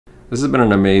This has been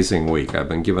an amazing week. I've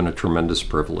been given a tremendous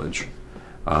privilege.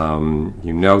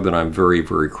 You know that I'm very,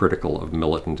 very critical of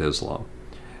militant Islam,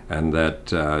 and that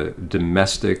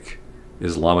domestic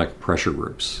Islamic pressure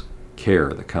groups,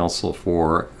 CARE, the Council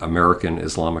for American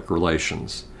Islamic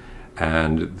Relations,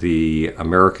 and the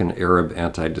American Arab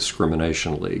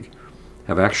Anti-Discrimination League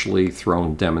have actually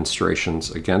thrown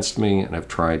demonstrations against me and have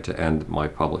tried to end my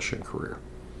publishing career.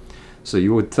 So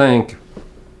you would think,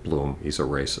 Bloom, he's a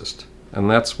racist. And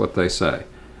that's what they say.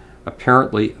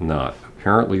 Apparently not.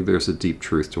 Apparently there's a deep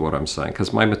truth to what I'm saying,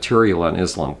 because my material on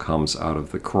Islam comes out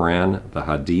of the Quran, the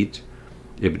Hadith,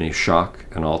 Ibn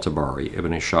Ishaq, and Al-Tabari.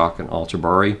 Ibn Ishaq and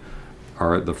Al-Tabari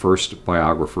are the first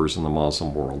biographers in the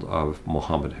Muslim world of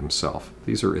Muhammad himself.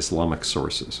 These are Islamic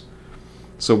sources.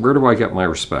 So where do I get my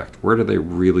respect? Where do they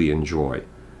really enjoy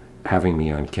having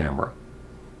me on camera?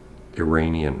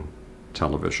 Iranian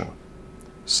television,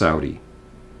 Saudi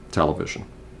television.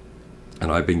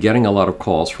 And I've been getting a lot of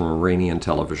calls from Iranian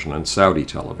television and Saudi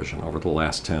television over the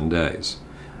last 10 days.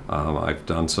 I've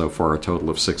done so far a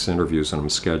total of 6 interviews, and I'm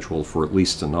scheduled for at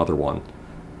least another one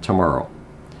tomorrow.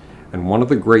 And one of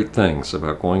the great things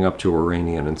about going up to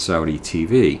Iranian and Saudi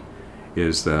TV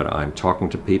is that I'm talking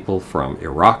to people from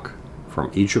Iraq,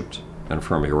 from Egypt, and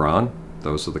from Iran.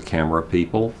 Those are the camera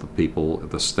people,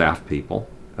 the staff people,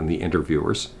 and the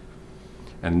interviewers.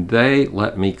 And they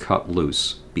let me cut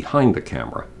loose behind the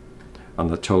camera on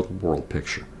the total world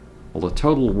picture. Well, the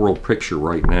total world picture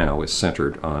right now is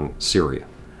centered on Syria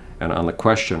and on the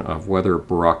question of whether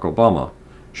Barack Obama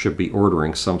should be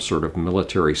ordering some sort of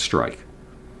military strike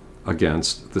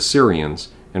against the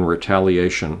Syrians in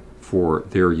retaliation for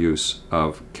their use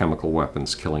of chemical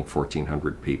weapons killing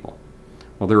 1,400 people.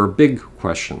 Well, there are big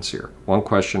questions here. One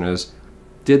question is,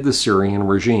 did the Syrian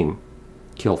regime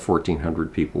kill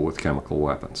 1,400 people with chemical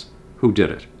weapons? Who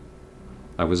did it?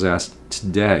 I was asked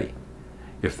today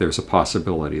if there's a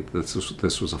possibility that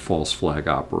this was a false flag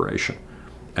operation,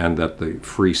 and that the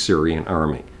Free Syrian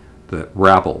Army, the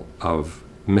rabble of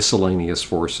miscellaneous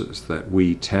forces that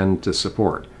we tend to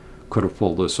support, could have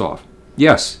pulled this off.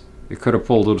 Yes, it could have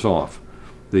pulled it off.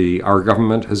 Our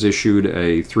government has issued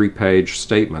a 3-page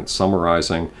statement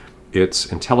summarizing its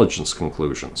intelligence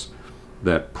conclusions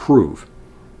that prove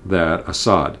that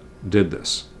Assad did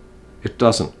this. It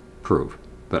doesn't prove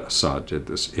that Assad did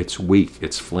this. It's weak,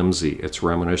 it's flimsy, it's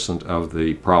reminiscent of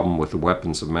the problem with the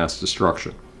weapons of mass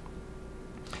destruction.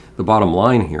 The bottom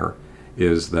line here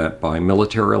is that by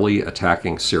militarily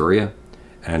attacking Syria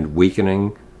and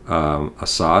weakening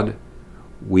Assad,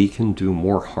 we can do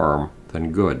more harm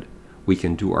than good. We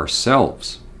can do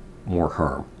ourselves more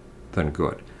harm than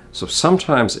good. So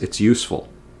sometimes it's useful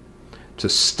to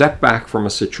step back from a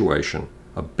situation,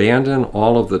 abandon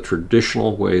all of the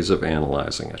traditional ways of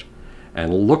analyzing it,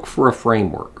 and look for a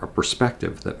framework, a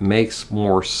perspective that makes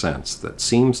more sense, that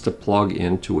seems to plug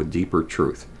into a deeper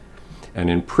truth. And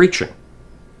in preaching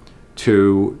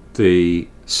to the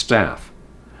staff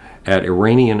at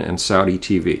Iranian and Saudi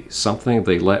TV, something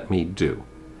they let me do,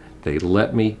 they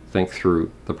let me think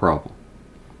through the problem.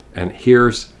 And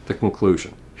here's the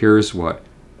conclusion. Here's what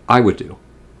I would do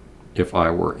if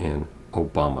I were in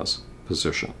Obama's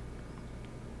position.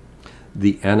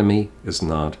 The enemy is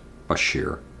not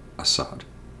Bashar Assad.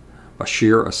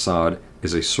 Bashar Assad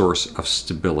is a source of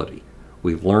stability.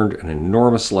 We've learned an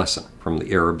enormous lesson from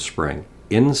the Arab Spring.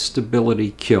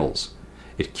 Instability kills.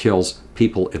 It kills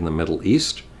people in the Middle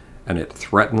East, and it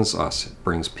threatens us. It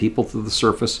brings people to the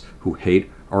surface who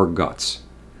hate our guts.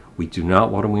 We do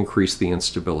not want to increase the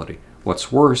instability.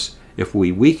 What's worse, if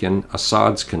we weaken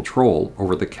Assad's control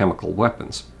over the chemical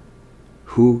weapons,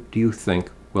 who do you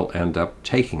think will end up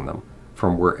taking them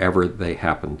from wherever they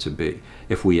happen to be?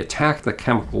 If we attack the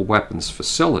chemical weapons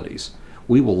facilities,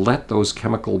 we will let those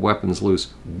chemical weapons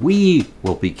loose. We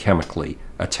will be chemically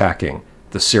attacking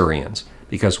the Syrians,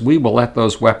 because we will let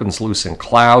those weapons loose in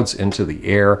clouds into the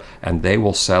air, and they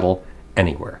will settle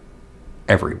anywhere,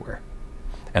 everywhere.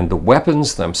 And the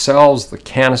weapons themselves, the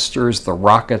canisters, the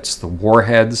rockets, the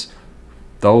warheads,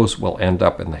 those will end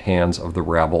up in the hands of the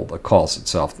rabble that calls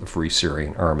itself the Free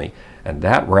Syrian Army. And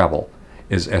that rabble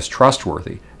is as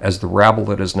trustworthy as the rabble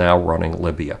that is now running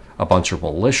Libya. A bunch of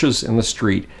militias in the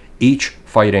street, each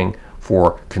fighting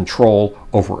for control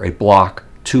over a block,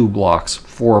 2 blocks,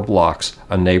 4 blocks,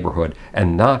 a neighborhood,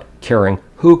 and not caring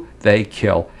who they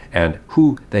kill and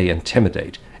who they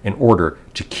intimidate in order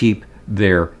to keep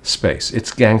their space.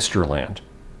 It's gangster land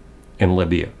in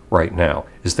Libya right now.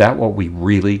 Is that what we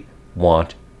really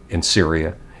want in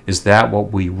Syria? Is that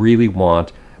what we really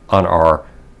want on our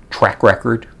track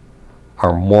record,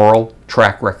 our moral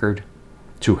track record,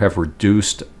 to have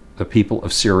reduced the people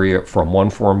of Syria from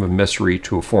one form of misery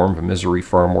to a form of misery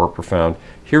far more profound.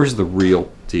 Here's the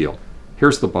real deal.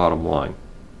 Here's the bottom line.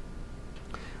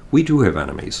 We do have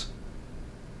enemies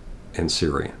in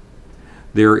Syria.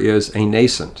 There is a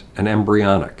nascent, an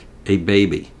embryonic, a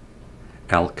baby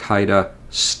Al-Qaeda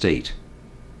state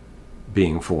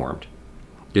being formed.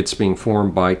 It's being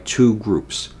formed by two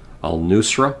groups.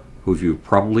 Al-Nusra, who you've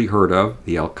probably heard of,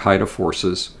 the Al-Qaeda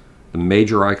forces, the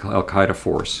major Al-Qaeda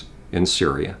force in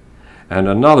Syria, and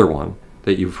another one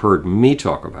that you've heard me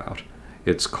talk about.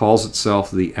 It calls itself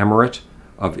the Emirate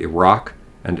of Iraq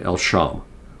and El-Sham,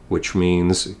 which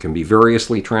means, it can be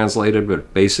variously translated, but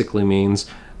it basically means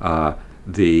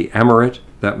the Emirate,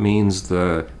 that means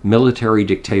the military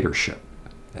dictatorship.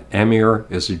 An emir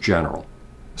is a general,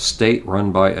 a state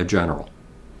run by a general.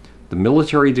 The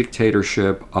military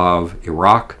dictatorship of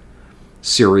Iraq,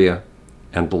 Syria,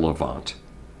 and the Levant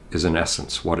is in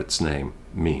essence what its name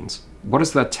means. What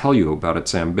does that tell you about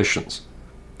its ambitions?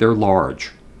 They're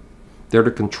large. They're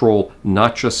to control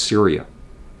not just Syria,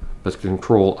 but to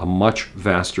control a much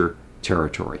vaster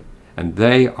territory. And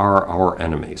they are our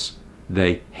enemies.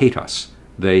 They hate us.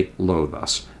 They loathe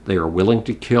us. They are willing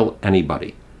to kill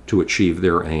anybody to achieve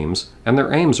their aims. And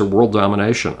their aims are world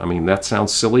domination. I mean, that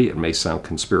sounds silly. It may sound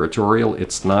conspiratorial.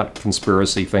 It's not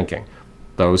conspiracy thinking.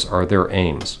 Those are their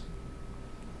aims.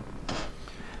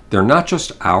 They're not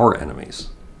just our enemies.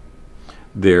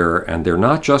 They're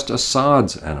not just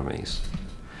Assad's enemies.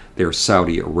 They're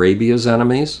Saudi Arabia's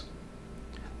enemies.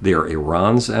 They're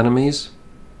Iran's enemies.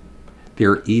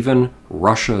 They're even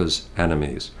Russia's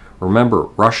enemies. Remember,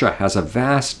 Russia has a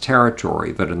vast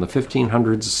territory that in the 1500s,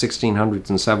 1600s,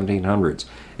 and 1700s,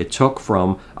 it took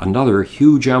from another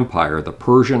huge empire, the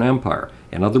Persian Empire.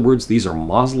 In other words, these are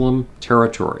Muslim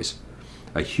territories.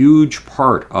 A huge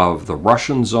part of the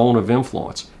Russian zone of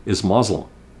influence is Muslim.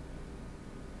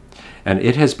 And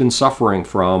it has been suffering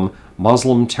from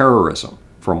Muslim terrorism,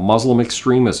 from Muslim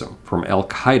extremism, from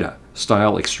Al-Qaeda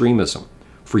style extremism.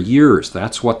 For years,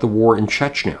 that's what the war in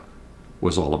Chechnya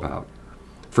was all about.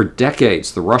 For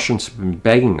decades, the Russians have been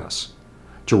begging us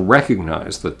to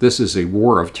recognize that this is a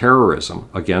war of terrorism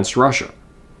against Russia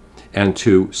and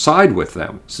to side with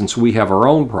them since we have our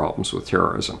own problems with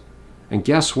terrorism. And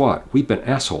guess what? We've been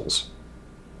assholes.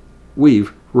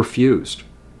 We've refused.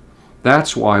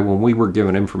 That's why when we were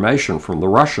given information from the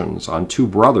Russians on two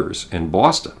brothers in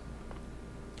Boston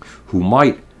who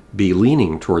might be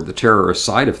leaning toward the terrorist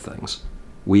side of things,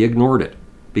 we ignored it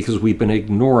because we've been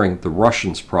ignoring the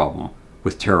Russians' problem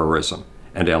with terrorism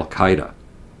and Al-Qaeda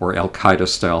or Al-Qaeda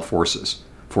style forces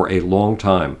for a long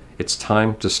time. It's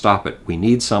time to stop it. We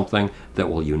need something that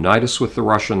will unite us with the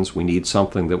Russians. We need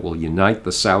something that will unite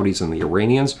the Saudis and the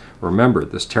Iranians. Remember,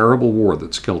 this terrible war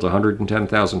that's killed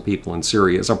 110,000 people in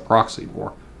Syria is a proxy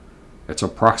war. It's a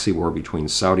proxy war between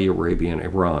Saudi Arabia and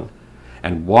Iran.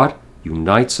 And what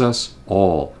unites us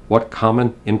all? What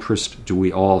common interest do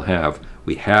we all have?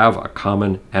 We have a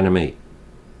common enemy.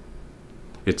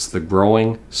 It's the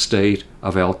growing state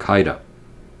of Al-Qaeda.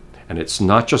 And it's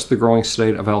not just the growing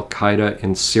state of Al-Qaeda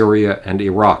in Syria and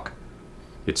Iraq.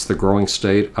 It's the growing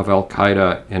state of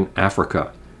Al-Qaeda in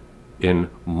Africa, in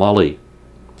Mali,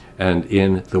 and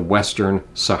in the Western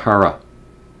Sahara.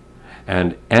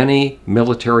 And any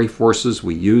military forces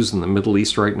we use in the Middle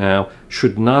East right now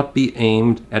should not be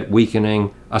aimed at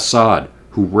weakening Assad,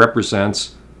 who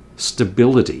represents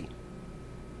stability.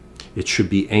 It should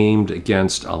be aimed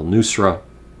against al-Nusra.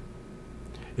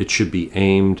 It should be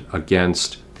aimed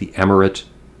against the Emirate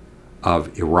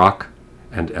of Iraq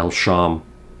and El-Sham.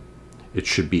 It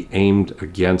should be aimed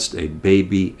against a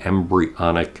baby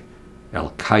embryonic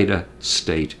Al-Qaeda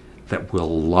state that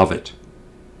will love it.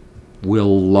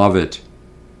 Will love it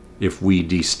if we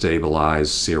destabilize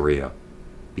Syria,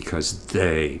 because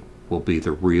they will be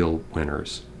the real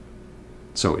winners.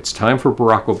 So it's time for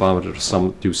Barack Obama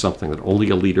to do something that only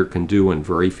a leader can do and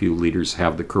very few leaders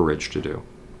have the courage to do.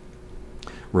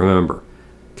 Remember,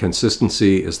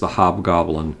 consistency is the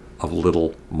hobgoblin of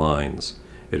little minds.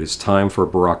 It is time for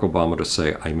Barack Obama to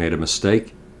say, I made a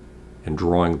mistake in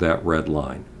drawing that red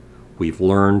line. We've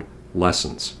learned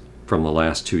lessons from the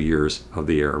last 2 years of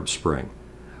the Arab Spring.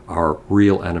 Our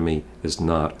real enemy is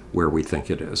not where we think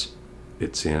it is.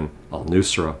 It's in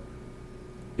al-Nusra.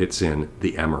 It's in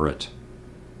the Emirate.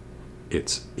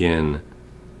 It's in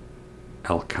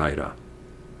Al-Qaeda.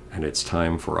 And it's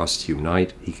time for us to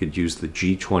unite. He could use the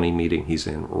G20 meeting he's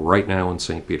in right now in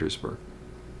St. Petersburg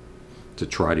to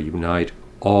try to unite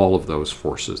all of those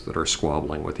forces that are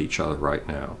squabbling with each other right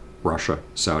now. Russia,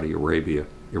 Saudi Arabia,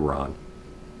 Iran,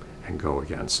 and go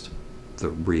against the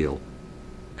real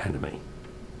enemy.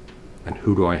 And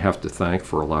who do I have to thank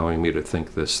for allowing me to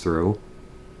think this through?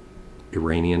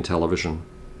 Iranian television,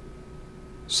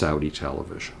 Saudi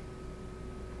television,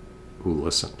 who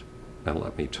listened and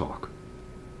let me talk.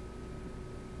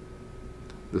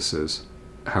 This is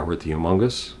Howard the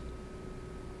Humongous,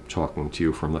 talking to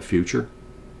you from the future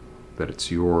that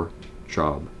it's your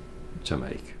job to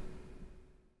make.